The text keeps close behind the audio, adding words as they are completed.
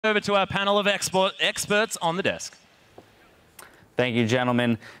Over to our panel of experts on the desk. Thank you,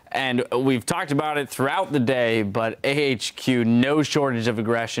 gentlemen. And we've talked about it throughout the day, but AHQ, no shortage of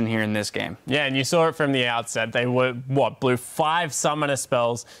aggression here in this game. Yeah, and you saw it from the outset. They blew 5 summoner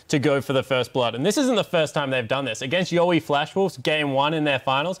spells to go for the first blood. And this isn't the first time they've done this. Against Yowie Flashwolves, game 1 in their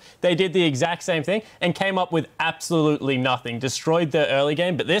finals, they did the exact same thing and came up with absolutely nothing. Destroyed their early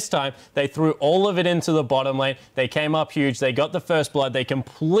game, but this time they threw all of it into the bottom lane. They came up huge. They got the first blood. They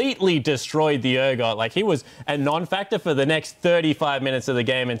completely destroyed the Urgot. Like, he was a non-factor for the next 35 minutes of the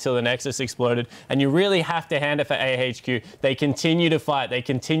game until the Nexus exploded, and you really have to hand it for AHQ. They continue to fight. They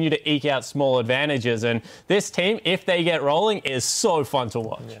continue to eke out small advantages, and this team, if they get rolling, is so fun to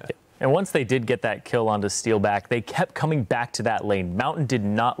watch. Yeah. And once they did get that kill onto Steelback, they kept coming back to that lane. Mountain did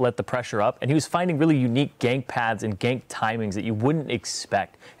not let the pressure up, and he was finding really unique gank paths and gank timings that you wouldn't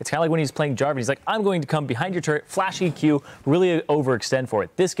expect. It's kind of like when he's playing Jarvan. He's like, I'm going to come behind your turret, flash EQ, really overextend for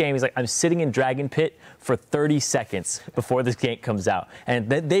it. This game, he's like, I'm sitting in Dragon Pit for 30 seconds before this gank comes out. And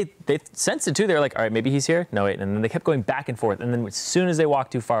they sensed it too. They were like, all right, maybe he's here. No, wait. And then they kept going back and forth. And then as soon as they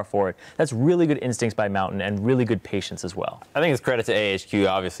walked too far forward, that's really good instincts by Mountain and really good patience as well. I think it's credit to AHQ,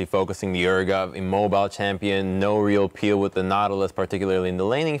 obviously focusing the Urgot, immobile champion, no real peel with the Nautilus, particularly in the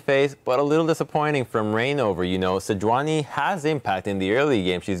laning phase, but a little disappointing from Reignover. You know, Sejuani has impact in the early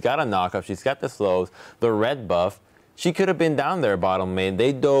game. She's got a knockup, she's got the slows, the red buff. She could have been down there bottom lane.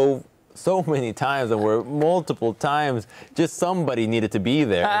 They dove so many times and were multiple times. Just somebody needed to be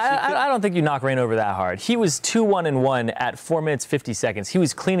there. I don't think you knock Reignover that hard. He was 2-1-1 at 4 minutes 50 seconds. He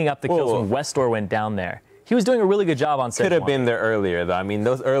was cleaning up the kills when Westor went down there. He was doing a really good job on set. Could have been there earlier, though. I mean,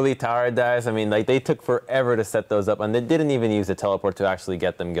 those early tower dives, I mean, like, they took forever to set those up, and they didn't even use the teleport to actually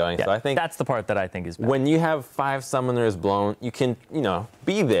get them going. Yeah, so I think that's the part that I think is bad. When you have 5 summoners blown, you can, you know,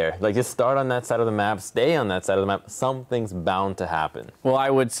 be there. Like, just start on that side of the map, stay on that side of the map. Something's bound to happen. Well, I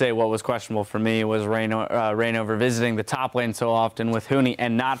would say what was questionable for me was Reignover visiting the top lane so often with Huni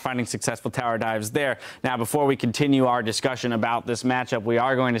and not finding successful tower dives there. Now, before we continue our discussion about this matchup, we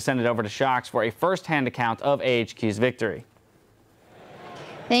are going to send it over to Shox for a first-hand account of AHQ's victory.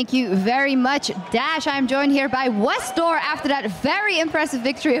 Thank you very much, Dash. I'm joined here by Westor after that very impressive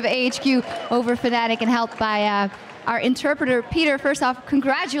victory of AHQ over Fnatic and helped by our interpreter, Peter. First off,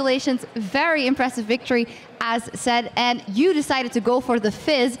 congratulations. Very impressive victory, as said. And you decided to go for the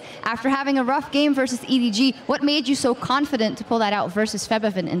Fizz after having a rough game versus EDG. What made you so confident to pull that out versus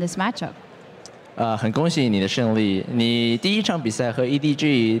Febiven in this matchup? 很恭喜你的胜利。你第一场比赛和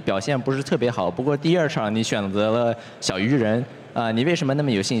EDG 表现不是特别好，不过第2场你选择了小鱼人。你为什么那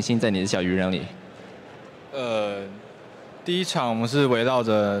么有信心在你的小鱼人里？第一场我们是围绕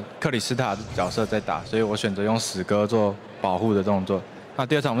着克里斯塔角色在打，所以我选择用死歌做保护的动作。那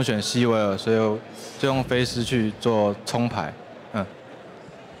第2场我们选希维尔，所以就用菲斯去做冲牌。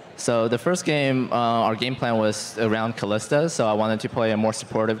So the first game, our game plan was around Kalista, so I wanted to play a more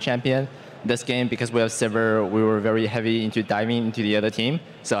supportive champion. This game, because we have Sivir, we were very heavy into diving into the other team,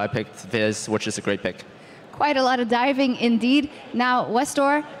 so I picked Fizz, which is a great pick. Quite a lot of diving indeed. Now,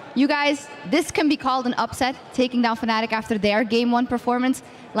 Westor, you guys, this can be called an upset, taking down Fnatic after their Game 1 performance.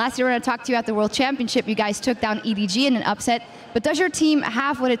 Last year when I talked to you at the World Championship, you guys took down EDG in an upset. But does your team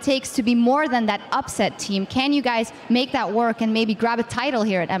have what it takes to be more than that upset team? Can you guys make that work and maybe grab a title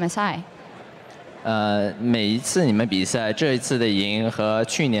here at MSI? 每一次你们比赛，这一次的赢和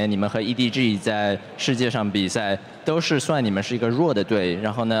去年你们和 EDG 在世界上比赛，都是算你们是一个弱的队，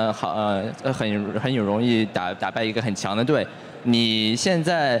然后呢，很容易打败一个很强的队。你现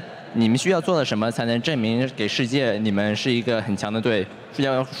在你们需要做的什么才能证明给世界你们是一个很强的队？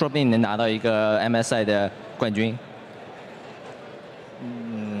说不定能拿到一个 MSI 的冠军。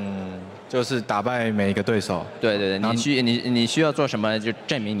就是打败每一个对手。对对对，你需要做什么就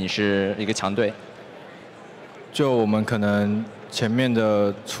证明你是一个强队？就我们可能前面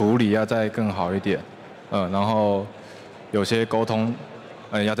的处理要再更好一点，然后有些沟通，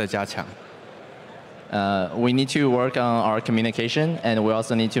要再加强。We need to work on our communication, and we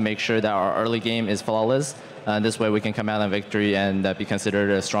also need to make sure that our early game is flawless. This way we can come out on victory and be considered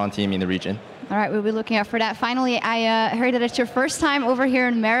a strong team in the region. All right, we'll be looking out for that. Finally, I heard that it's your first time over here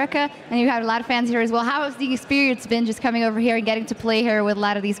in America, and you have a lot of fans here as well. How has the experience been just coming over here and getting to play here with a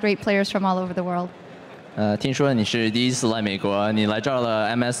lot of these great players from all over the world? 听说你是第一次来美国，你来这儿了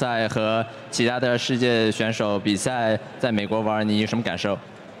MSI 和其他的世界选手比赛，在美国玩，你有什么感受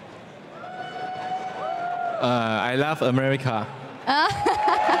？I love America.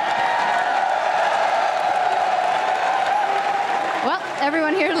 Well,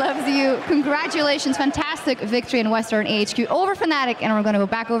 everyone here loves you. Congratulations, fantastic victory in Western AHQ over Fnatic, and we're going to go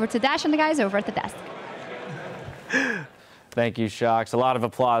back over to Dash and the guys over at the desk. Thank you, Shocks. A lot of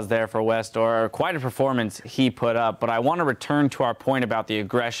applause there for Westor. Quite a performance he put up. But I want to return to our point about the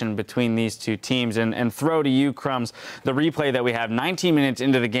aggression between these two teams and throw to you, Crumbs, the replay that we have 19 minutes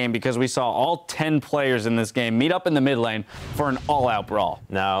into the game, because we saw all 10 players in this game meet up in the mid lane for an all-out brawl.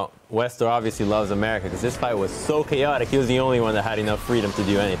 Now, Westor obviously loves America because this fight was so chaotic. He was the only one that had enough freedom to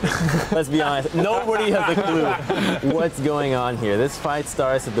do anything. Let's be honest, nobody has a clue what's going on here. This fight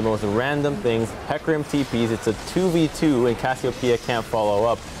starts with the most random things. Hecarim TPs, it's a 2v2 and Cassiopeia can't follow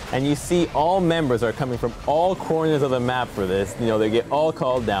up. And you see all members are coming from all corners of the map for this. You know, they get all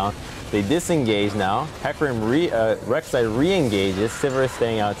called down. They disengage now. Hecarim Rek'Sai re-engages. Sivir is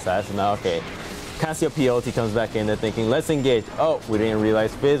staying outside, so now, okay. Cassiopeia ulti comes back in, they're thinking, let's engage. Oh, we didn't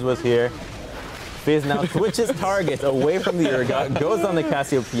realize Fizz was here. Fizz now switches targets away from the Urgot, goes on the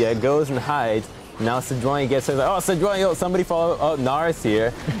Cassiopeia, goes and hides. Now Sejuani gets her, oh, Sejuani, oh, somebody follow, oh, Nara's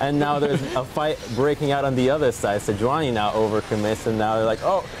here. And now there's a fight breaking out on the other side. Sejuani now overcommits, and now they're like,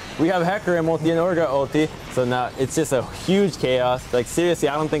 oh, we have Hecarim ulti and Urgot ulti. So now it's just a huge chaos. Like, seriously,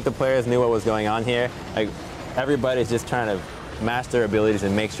 I don't think the players knew what was going on here. Like, everybody's just trying to master their abilities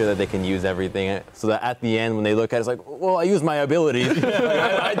and make sure that they can use everything, so that at the end when they look at it, it's like, well, I used my abilities.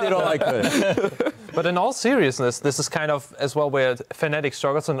 I did all I could. But in all seriousness, this is kind of as well where Fnatic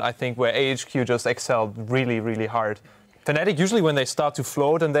struggles, and I think where AHQ just excelled really, really hard. Fnatic, usually when they start to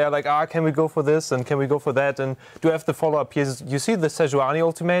float and they're like, can we go for this and can we go for that, and do I have to follow up? Because you see the Sejuani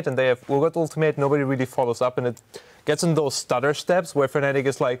ultimate and they have Urgot ultimate, nobody really follows up, and it gets in those stutter steps where Fnatic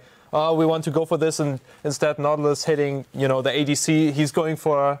is like, oh, we want to go for this, and instead Nautilus hitting, you know, the ADC, he's going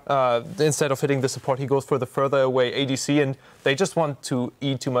for, instead of hitting the support, he goes for the further away ADC, and they just want to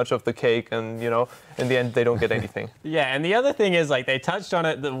eat too much of the cake, and, you know, in the end, they don't get anything. Yeah, and the other thing is, like, they touched on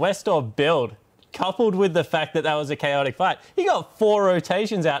it, the Westor build, coupled with the fact that that was a chaotic fight, he got 4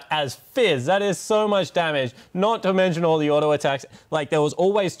 rotations out as Fizz. That is so much damage, not to mention all the auto attacks. Like, there was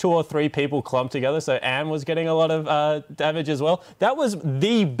always 2 or 3 people clumped together, so Am was getting a lot of damage as well. That was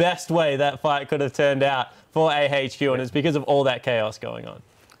the best way that fight could have turned out for AHQ, and it's because of all that chaos going on.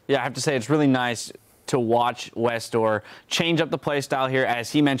 Yeah, I have to say, it's really nice to watch Westor change up the play style here.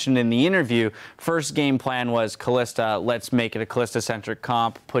 As he mentioned in the interview, first game plan was Kalista, let's make it a Kalista-centric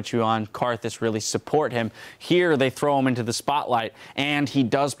comp, put you on Karthus, really support him. Here, they throw him into the spotlight, and he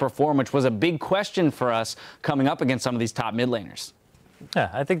does perform, which was a big question for us coming up against some of these top mid laners.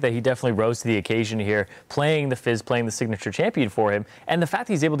 Yeah, I think that he definitely rose to the occasion here, playing the Fizz, playing the signature champion for him, and the fact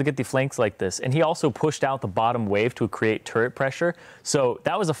he's able to get the flanks like this, and he also pushed out the bottom wave to create turret pressure. So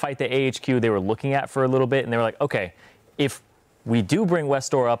that was a fight that AHQ they were looking at for a little bit, and they were like, okay, if we do bring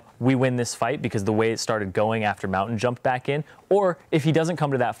Westor up, we win this fight because the way it started going after Mountain jumped back in. Or if he doesn't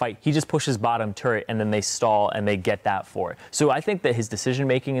come to that fight, he just pushes bottom turret and then they stall and they get that for it. So I think that his decision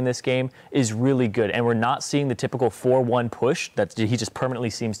making in this game is really good. And we're not seeing the typical 4-1 push that he just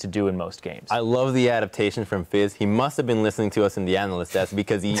permanently seems to do in most games. I love the adaptation from Fizz. He must have been listening to us in the analyst desk,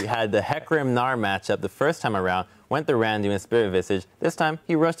 because he had the Hecarim Gnar matchup the first time around, went the Randu and Spirit Visage. This time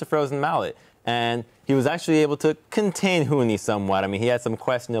he rushed the Frozen Mallet. And he was actually able to contain Huni somewhat. I mean, he had some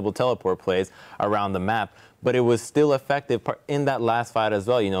questionable teleport plays around the map, but it was still effective in that last fight as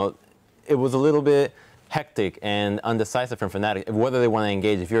well. You know, it was a little bit hectic and undecisive from Fnatic whether they want to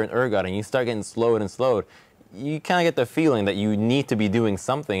engage. If you're an Urgot and you start getting slowed, you kind of get the feeling that you need to be doing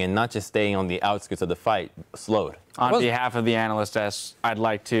something and not just staying on the outskirts of the fight, slowed. On behalf of the analyst desk, I'd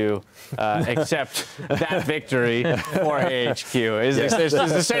like to accept that victory for AHQ. Is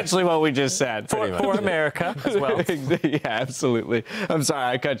essentially what we just said. For America as well. Yeah, absolutely. I'm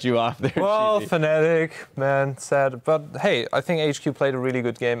sorry, I cut you off there. Well, Chibi. Fnatic, man, sad. But hey, I think AHQ played a really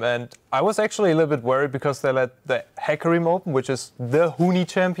good game, and I was actually a little bit worried because they let the Hecarim open, which is the Huni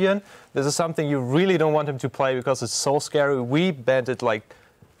champion. This is something you really don't want him to play because it's so scary. We banned it like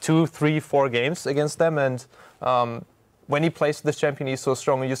 2, 3, 4 games against them, and when he plays this champion, he's so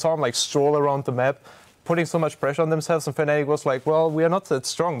strong. And you saw him like stroll around the map, putting so much pressure on themselves. And Fnatic was like, well, we are not that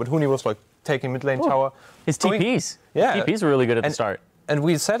strong. But Huni was like taking mid lane tower. His TPs. Yeah. His TPs were really good at the start. And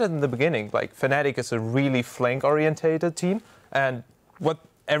we said it in the beginning, like Fnatic is a really flank-orientated team. And what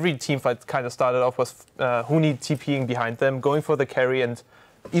every team fight kind of started off was Huni TPing behind them, going for the carry, and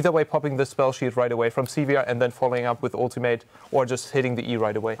either way popping the spell sheet right away from CVR and then following up with ultimate or just hitting the E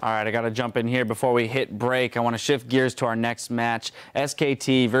right away. All right, I got to jump in here before we hit break. I want to shift gears to our next match,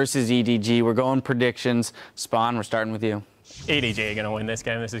 SKT versus EDG. We're going predictions. Spawn, we're starting with you. EDG are going to win this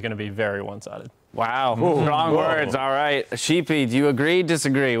game. This is going to be very one-sided. Wow, strong words. All right, Sheepy, do you agree,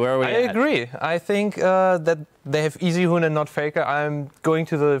 disagree? Where are we? I agree. I think that they have easyhoon and not Faker. I'm going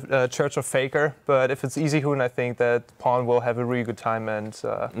to the Church of Faker, but if it's easyhoon, I think that Pawn will have a really good time and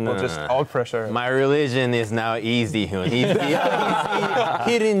will just out-pressure. My religion is now easyhoon. He's the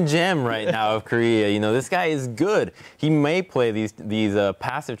hidden gem right now of Korea. You know, this guy is good. He may play these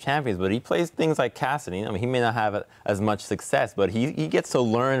passive champions, but he plays things like Cassidy. I mean, he may not have as much success, but he gets to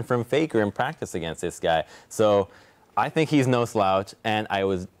learn from Faker and practice against this guy. So I think he's no slouch, and I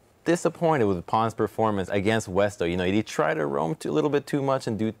was disappointed with Pawn's performance against Westo. You know, he tried to roam a little bit too much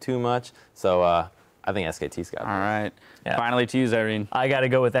and do too much. So I think SKT's got it. All right. Yeah. Finally to you, Zyrene. I got to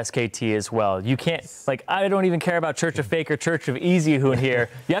go with SKT as well. You can't, like, I don't even care about Church of Faker, Church of easyhoon here.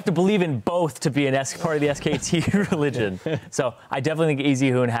 You have to believe in both to be part of the SKT religion. So I definitely think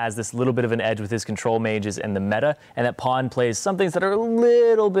easyhoon has this little bit of an edge with his control mages and the meta, and that Pawn plays some things that are a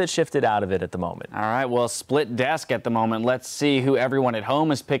little bit shifted out of it at the moment. All right, well, split desk at the moment. Let's see who everyone at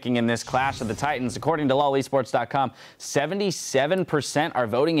home is picking in this Clash of the Titans. According to LOLesports.com, 77% are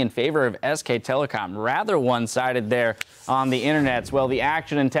voting in favor of SK Telecom. Rather one-sided there on the internets. Well, the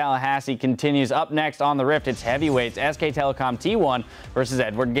action in Tallahassee continues. Up next on the Rift, it's heavyweights, SK Telecom T1 versus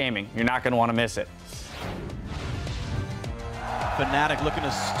Edward Gaming. You're not going to want to miss it. Fnatic looking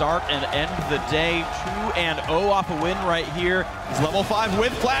to start and end the day 2-0 off a win right here. He's level 5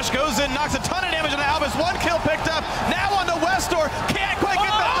 with Flash, goes in, knocks a ton of damage into Albus. 1 kill picked up. Now on to Westor. Can't quite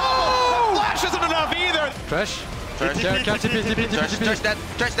get the double. Flash isn't enough either. Trash. Trash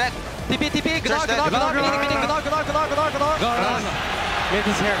that. TP. Mid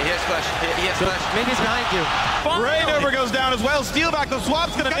is here. He has flash. He has flash. Mid is behind you. Rainover goes down as well. Steal back. The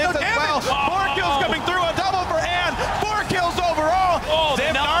swap's going to miss as well. 4 kills coming through. A double for Ann. 4 kills overall.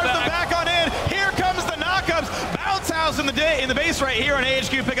 Zip Narza back on in. Here comes the knockups. Bounce House in the base right here on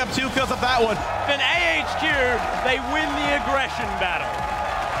AHQ. Pick up 2 kills up that one. In AHQ, they win the aggression battle.